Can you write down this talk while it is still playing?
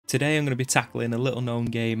Today I'm going to be tackling a little known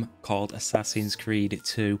game called Assassin's Creed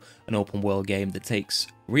 2, an open world game that takes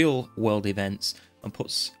real world events and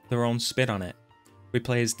puts their own spin on it. We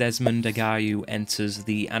play as Desmond, a guy who enters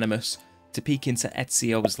the Animus to peek into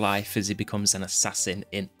Ezio's life as he becomes an assassin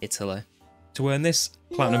in Italy. To earn this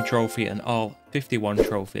platinum trophy and all 51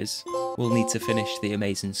 trophies, we'll need to finish the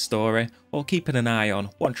amazing story while keeping an eye on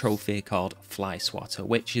one trophy called Fly Swatter,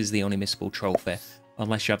 which is the only missable trophy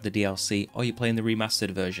unless you have the DLC or you're playing the remastered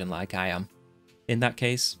version like I am. In that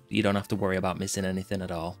case, you don't have to worry about missing anything at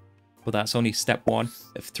all. But that's only step 1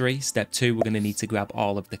 of 3. Step 2, we're going to need to grab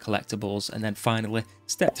all of the collectibles, and then finally,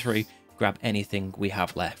 step 3, grab anything we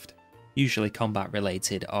have left. Usually combat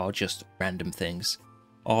related or just random things.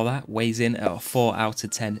 All that weighs in at a 4 out of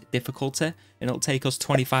 10 difficulty, and it'll take us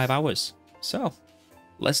 25 hours. So,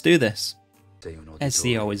 let's do this.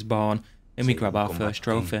 Ezio is born, and we grab our first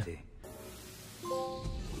trophy.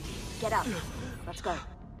 Get up. Let's go.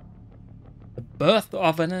 The birth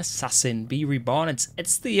of an assassin. Be reborn. It's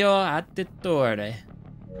Ezio Auditore.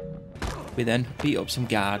 We then beat up some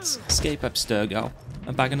guards, escape Abstergo,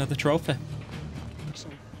 and bag another trophy.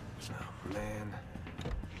 Oh, man.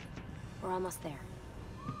 We're almost there.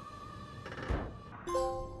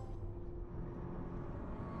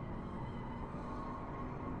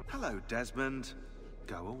 Hello, Desmond.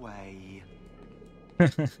 Go away.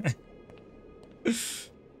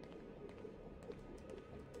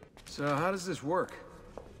 So how does this work?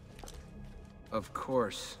 Of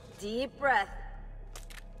course. Deep breath.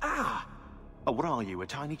 Ah! Oh, what are you, a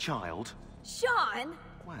tiny child? Sean!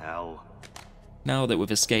 Well... Now that we've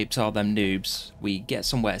escaped all them noobs, we get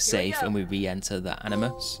somewhere safe and we re-enter the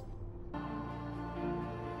Animus.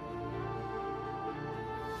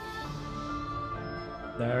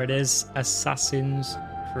 There it is, Assassin's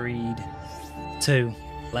Creed 2.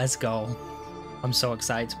 Let's go. I'm so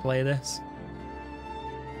excited to play this.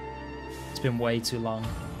 It's been way too long.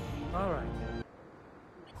 Alright.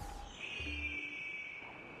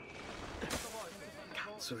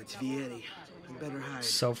 So it's Vieri. I better hide.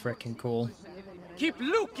 So freaking cool. Keep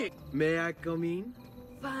looking! May I come in?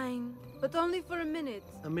 Fine, but only for a minute.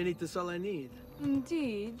 A minute is all I need.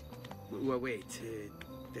 Indeed. Wait,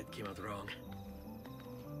 that came out wrong.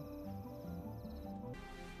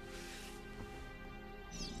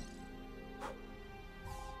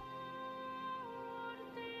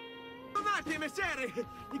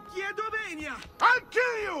 I'll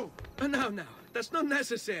kill you! No, that's not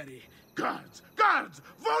necessary. Guards! Guards!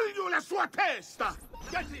 Voglio la sua testa!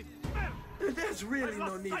 Get it! There's really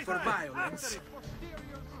no need for violence.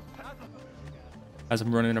 As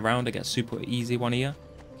I'm running around, I get super easy one here.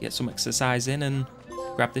 Get some exercise in and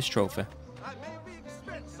grab this trophy.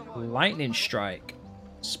 Lightning Strike.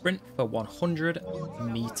 Sprint for 100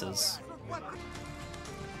 meters.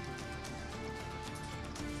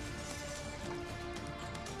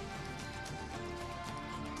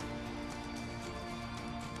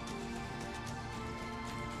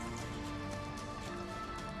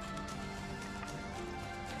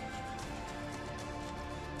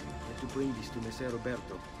 To bring this to Messer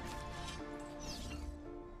Roberto.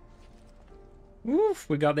 Oof,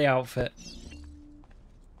 we got the outfit.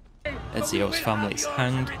 Ezio's family's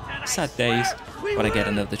hanged. Sad days, but I get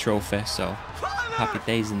another trophy, so happy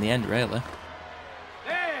days in the end, really.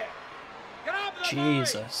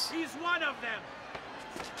 Jesus. He's one of them.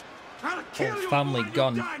 Whole family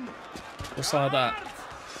gone. Just like that.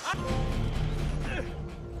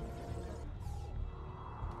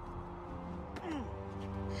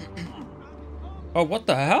 Oh, what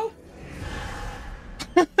the hell?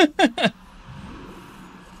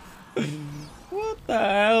 What the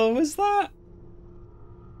hell was that?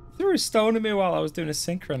 Threw a stone at me while I was doing a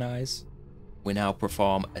synchronize. We now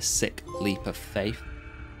perform a sick leap of faith.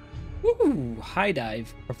 Woo! High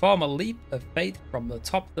dive. Perform a leap of faith from the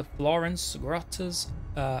top of the Florence Grotto's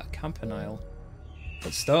campanile.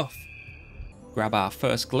 Good stuff. Grab our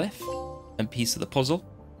first glyph and piece of the puzzle.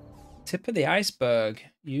 Tip of the iceberg.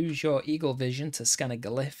 Use your eagle vision to scan a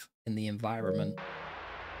glyph in the environment.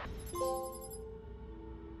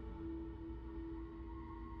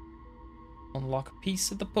 Unlock a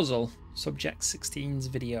piece of the puzzle. Subject 16's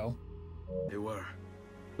video. They were.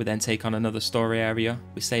 We then take on another story area.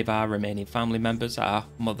 We save our remaining family members, our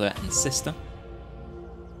mother and sister.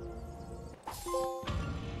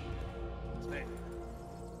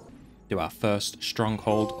 Do our first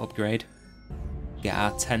stronghold upgrade. Get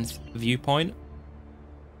our 10th viewpoint.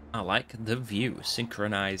 I like the view.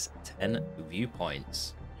 Synchronize 10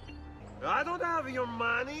 viewpoints. I don't have your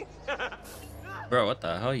money. Bro, what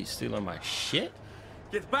the hell? You stealing my shit?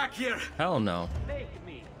 Get back here! Hell no. Take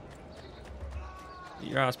me. Get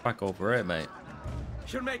your ass back over it, mate.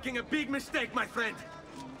 You're making a big mistake, my friend.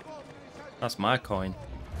 That's my coin.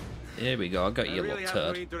 Here we go. I got I you, really little have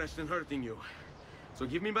no turd. interest in hurting you. So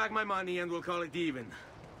give me back my money and we'll call it even.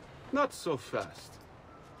 Not so fast.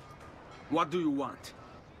 What do you want?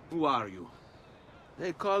 Who are you?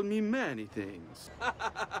 They call me many things.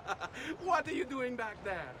 What are you doing back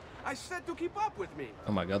there? I said to keep up with me.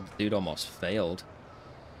 Oh my god, the dude almost failed.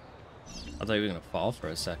 I thought he was gonna fall for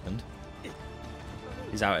a second.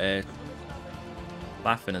 He's out here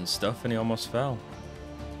laughing and stuff, and he almost fell.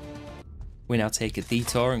 We now take a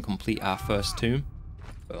detour and complete our first tomb.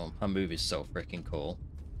 Boom, that movie's so freaking cool.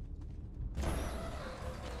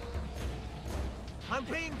 I'm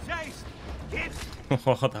being chased. Kid.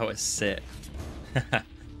 Oh, that was sick.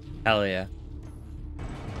 Hell yeah.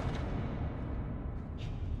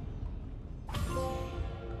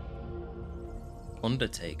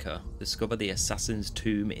 Undertaker. Discover the assassin's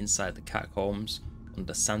tomb inside the catacombs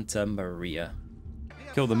under Santa Maria.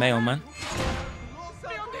 Kill the mailman.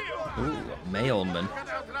 Ooh, mailman.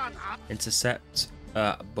 Intercept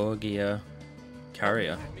Borgia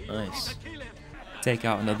carrier. Nice. Take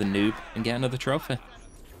out another noob and get another trophy.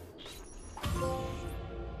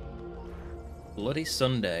 Bloody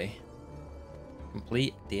Sunday.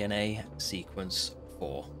 Complete DNA sequence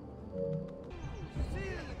 4.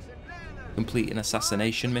 Complete an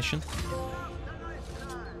assassination mission.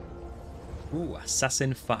 Ooh,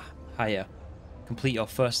 assassin for hire. Complete your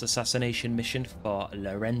first assassination mission for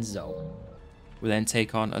Lorenzo. We then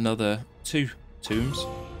take on another 2 tombs.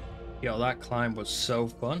 Yo, that climb was so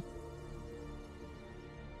fun.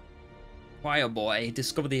 Choir boy,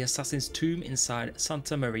 discover the assassin's tomb inside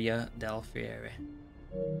Santa Maria del Fiere.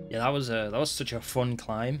 Yeah, that was such a fun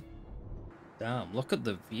climb. Damn, look at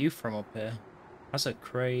the view from up here. That's a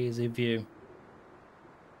crazy view.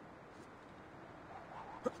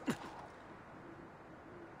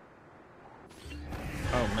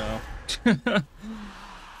 Oh no.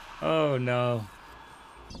 Oh no.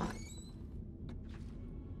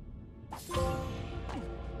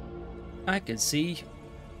 I can see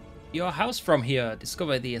your house from here.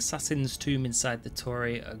 Discover the assassin's tomb inside the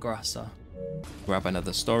Torre Grassa. Grab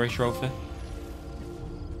another story trophy.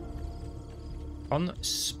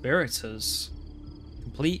 Conspirators.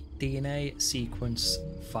 Complete DNA sequence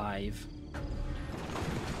 5.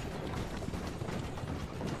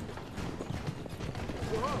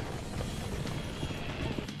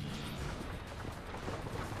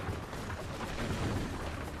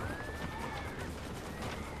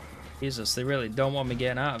 Jesus, they really don't want me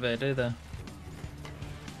getting out of it, do they?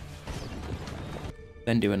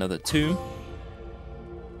 Then do another tomb.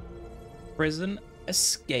 Prison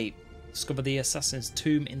escape. Discover the assassin's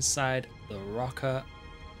tomb inside the Rocca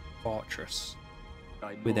Fortress.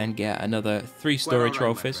 We then get another 3 story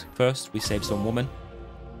trophies. First, we save some woman.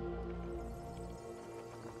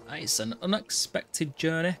 Nice, an unexpected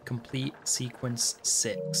journey. Complete sequence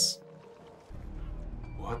 6.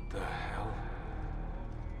 What the hell?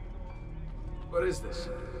 What is this?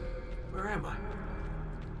 Where am I?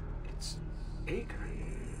 It's Acre.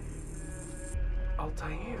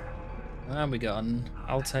 Altair. And we got an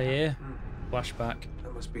Altair flashback.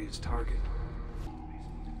 That must be his target.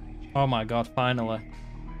 Oh my god, finally.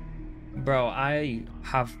 Bro, I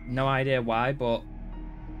have no idea why, but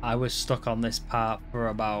I was stuck on this part for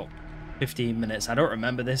about 15 minutes. I don't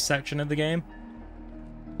remember this section of the game.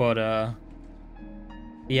 But,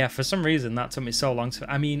 yeah, for some reason that took me so long to...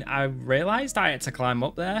 I mean, I realised I had to climb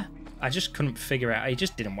up there. I just couldn't figure it out. I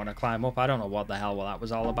just didn't want to climb up. I don't know what the hell that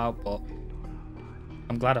was all about, but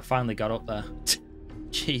I'm glad I finally got up there.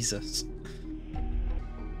 Jesus.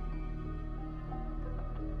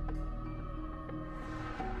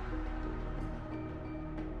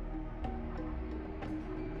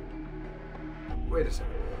 Wait a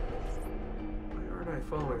second. Why aren't I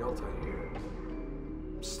following Altair?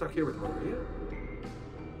 I'm stuck here with Maria?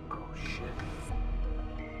 Oh shit.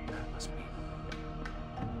 That must be...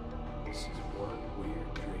 This is one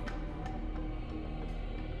weird dream.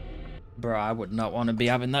 Bro, I would not want to be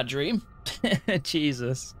having that dream.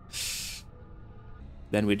 Jesus.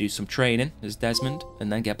 Then we do some training as Desmond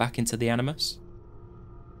and then get back into the Animus.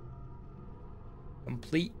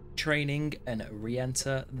 Complete training and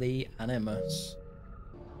re-enter the Animus.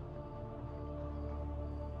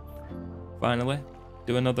 Finally,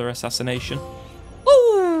 do another assassination.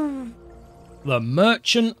 Ooh! The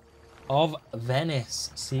Merchant of Venice.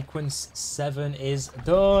 Sequence 7 is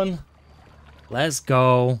done. Let's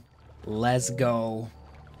go. Let's go.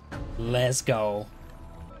 Let's go.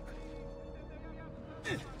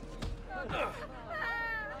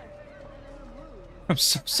 I'm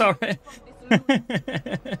so sorry.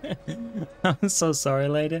 I'm so sorry,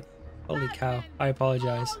 lady. Holy cow. I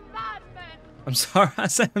apologize. I'm sorry. I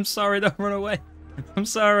said I'm sorry. Don't run away. I'm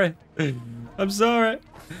sorry. I'm sorry.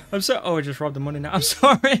 I'm sorry. Oh, I just robbed the money now. I'm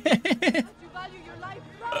sorry.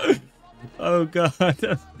 Oh,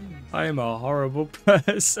 God. I am a horrible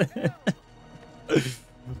person.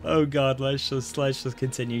 Oh, God. Let's just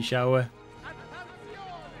continue, shall we?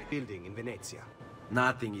 Building in Venezia.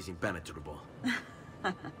 Nothing is impenetrable.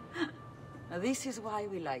 This is why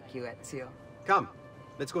we like you, Ezio. Come,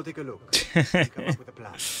 let's go take a look. We'll come up with a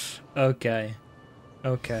plan. Okay.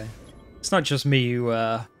 Okay. It's not just me who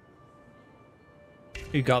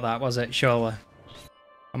got that, was it? Surely.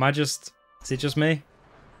 Am I just... Is it just me?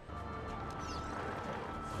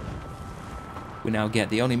 We now get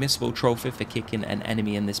the only missable trophy for kicking an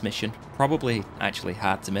enemy in this mission. Probably actually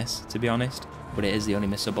hard to miss, to be honest. But it is the only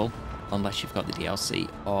missable, unless you've got the DLC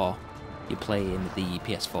or you play in the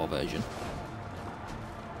PS4 version.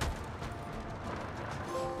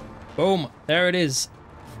 Boom! There it is.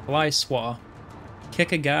 Fly swatter.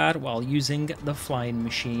 Kick a guard while using the flying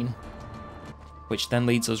machine. Which then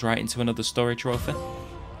leads us right into another story trophy.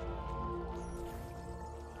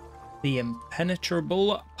 The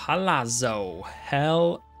Impenetrable Palazzo.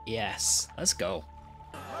 Hell yes. Let's go.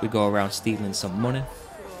 We go around stealing some money.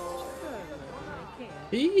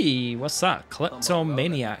 Eee, what's that?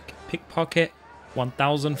 Kleptomaniac. Pickpocket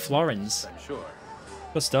 1,000 florins. Sure.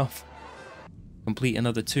 Good stuff. Complete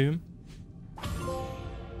another tomb.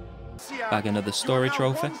 Bag another story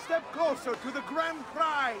trophy. One step closer to the grand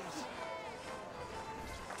prize.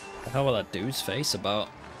 What the hell was that dude's face about?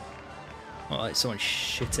 Oh, like someone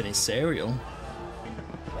shitting his cereal.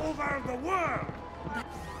 Over the world.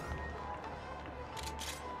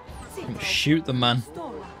 Shoot the man.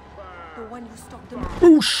 The one who stopped them.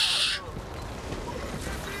 Boosh!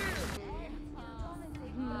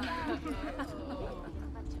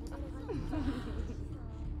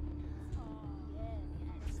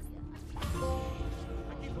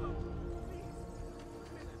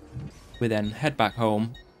 We then head back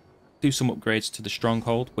home, do some upgrades to the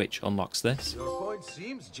stronghold, which unlocks this. Your point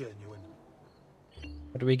seems genuine.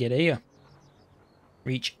 What do we get here?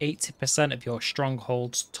 Reach 80% of your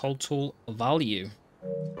stronghold's total value.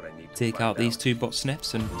 Take out these 2 butt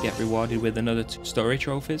sniffs and get rewarded with another 2 story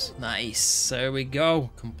trophies. Nice, there we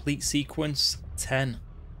go. Complete sequence 10.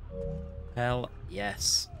 Hell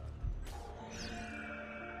yes.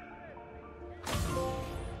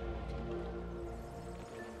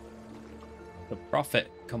 The Prophet,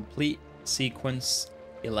 complete sequence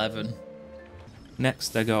 11.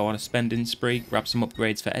 Next, I go on a spending spree, grab some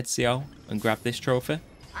upgrades for Ezio, and grab this trophy.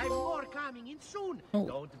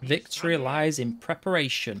 Oh, victory lies in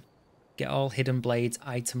preparation. Get all hidden blades,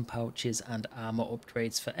 item pouches, and armor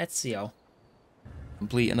upgrades for Ezio.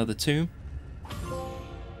 Complete another tomb.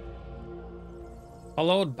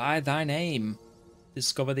 Followed by thy name.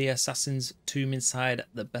 Discover the assassin's tomb inside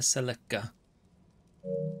the Basilica.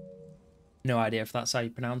 No idea if that's how you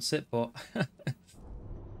pronounce it, but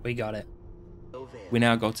we got it. We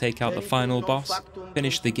now go take out the final boss,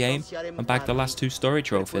 finish the game, and bag the last 2 story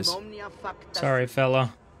trophies. Sorry,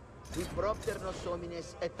 fella.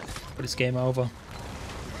 But it's game over.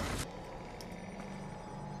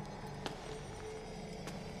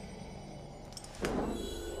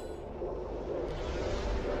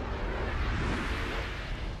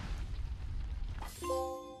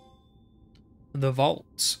 The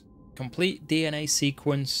Vault. Complete DNA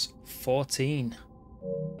sequence 14.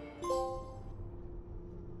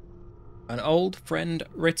 An old friend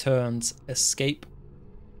returns. Escape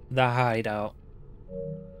the hideout.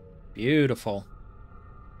 Beautiful.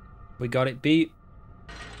 We got it beat.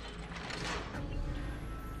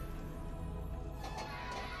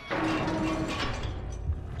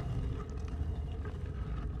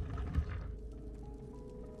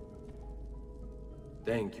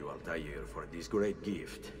 Thank you, Altair, for this great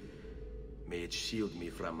gift. May it shield me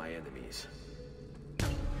from my enemies.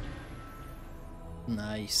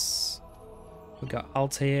 Nice. We got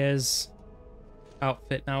Altair's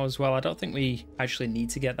outfit now as well. I don't think we actually need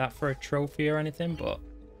to get that for a trophy or anything, but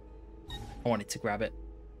I wanted to grab it.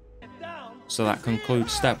 So that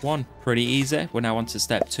concludes step 1. Pretty easy. We're now on to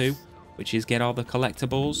step 2, which is get all the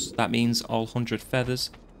collectibles. That means all 100 feathers,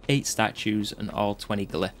 8 statues, and all 20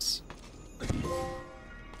 glyphs.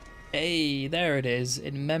 Hey, there it is.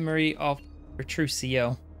 In memory of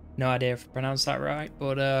Petruccio. No idea if I pronounced that right,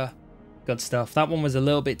 but good stuff. That one was a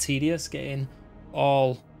little bit tedious, getting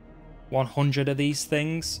all 100 of these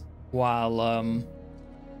things while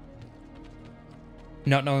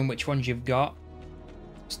not knowing which ones you've got.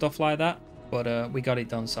 Stuff like that. But we got it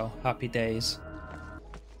done, so happy days.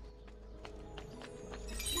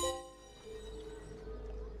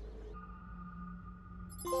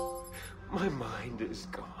 My mind is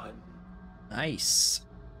gone. Nice.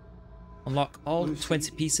 Unlock all Lucy,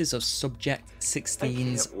 20 pieces of Subject I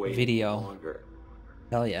 16's can't wait video. longer.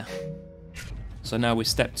 Hell yeah. So now with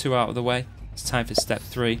step 2 out of the way, it's time for step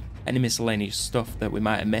 3. Any miscellaneous stuff that we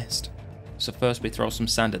might have missed. So first we throw some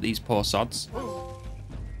sand at these poor sods.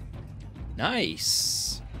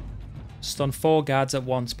 Nice. Stun 4 guards at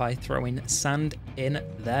once by throwing sand in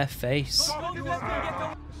their face.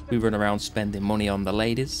 We run around spending money on the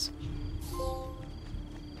ladies.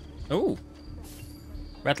 Oh.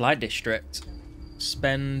 Red light district.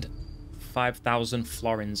 Spend 5,000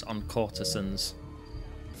 florins on courtesans.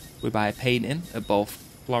 We buy a painting at both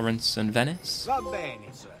Florence and Venice. Va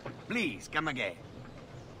bene, sir. Please, come again.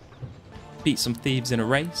 Beat some thieves in a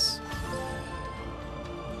race.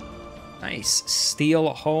 Nice. Steal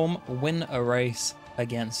home, win a race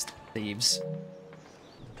against thieves.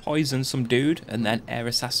 Poison some dude and then air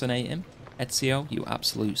assassinate him. Ezio, you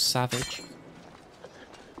absolute savage.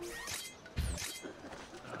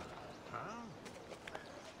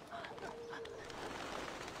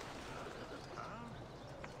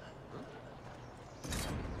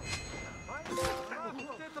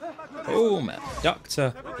 Boom!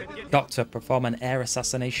 Doctor, perform an air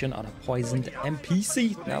assassination on a poisoned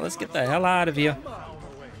NPC. Now let's get the hell out of here.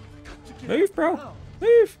 Move, bro.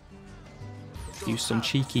 Move. Use some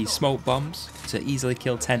cheeky smoke bombs to easily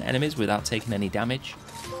kill 10 enemies without taking any damage.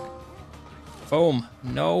 Boom.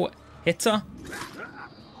 No hitter.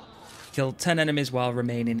 Kill 10 enemies while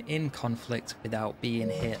remaining in conflict without being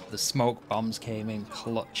hit. The smoke bombs came in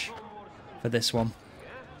clutch for this one.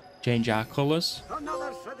 Change our colours.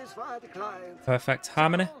 Perfect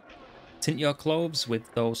harmony. Tint your clothes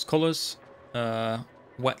with those colours.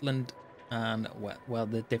 Wetland and well,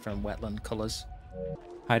 the different wetland colours.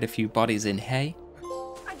 Hide a few bodies in hay.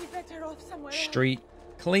 Street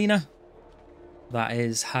cleaner. That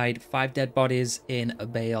is hide 5 dead bodies in a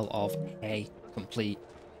bale of hay. Complete.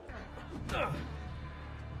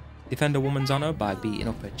 Defend a woman's honour by beating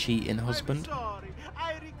up a cheating husband. Sorry,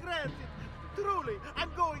 I regret it. Truly,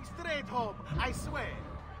 I'm going straight home, I swear.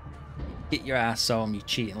 Get your ass home, you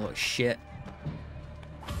cheating little shit.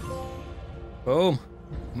 Boom.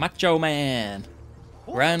 Macho Man.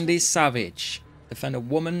 Randy Savage. Defend a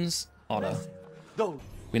woman's honour.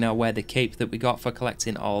 We now wear the cape that we got for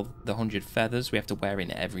collecting all the 100 feathers. We have to wear it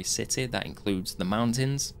in every city. That includes the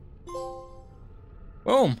mountains.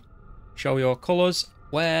 Boom. Show your colours.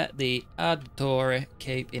 Wear the Adore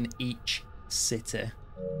cape in each city.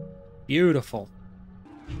 Beautiful.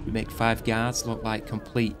 We make 5 guards look like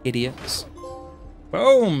complete idiots.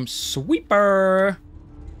 Boom! Sweeper!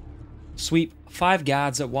 Sweep 5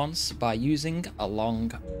 guards at once by using a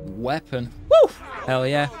long weapon. Woo! Hell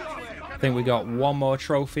yeah. I think we got one more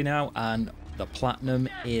trophy now and the platinum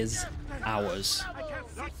is ours.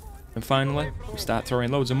 And finally, we start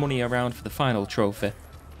throwing loads of money around for the final trophy.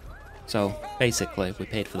 So basically, we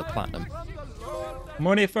paid for the platinum.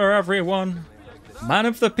 Money for everyone. Man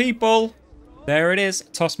of the people. There it is.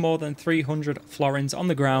 Toss more than 300 florins on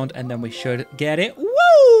the ground and then we should get it.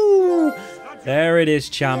 Woo! There it is,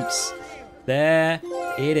 champs. There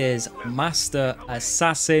it is. Master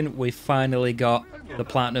Assassin. We finally got the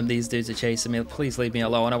platinum. These dudes are chasing me. Please leave me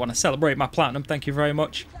alone. I want to celebrate my platinum. Thank you very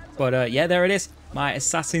much. But yeah, there it is. My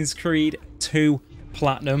Assassin's Creed 2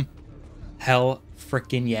 platinum. Hell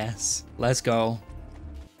freaking yes. Let's go.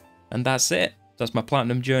 And that's it. That's my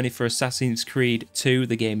platinum journey for Assassin's Creed 2.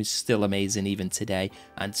 The game is still amazing even today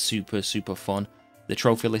and super, super fun. The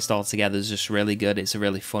trophy list altogether is just really good. It's a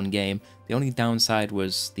really fun game. The only downside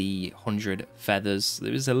was the 100 feathers.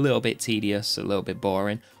 It was a little bit tedious, a little bit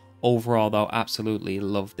boring. Overall, though, absolutely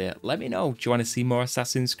loved it. Let me know. Do you want to see more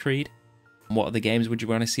Assassin's Creed? And what other games would you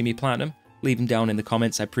want to see me platinum? Leave them down in the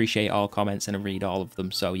comments. I appreciate all comments and I read all of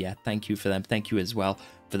them. So yeah, thank you for them. Thank you as well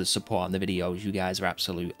for the support on the videos. You guys are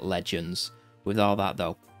absolute legends. With all that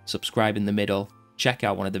though, subscribe in the middle, check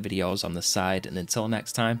out one of the videos on the side, and until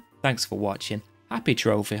next time, thanks for watching, happy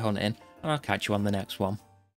trophy hunting, and I'll catch you on the next one.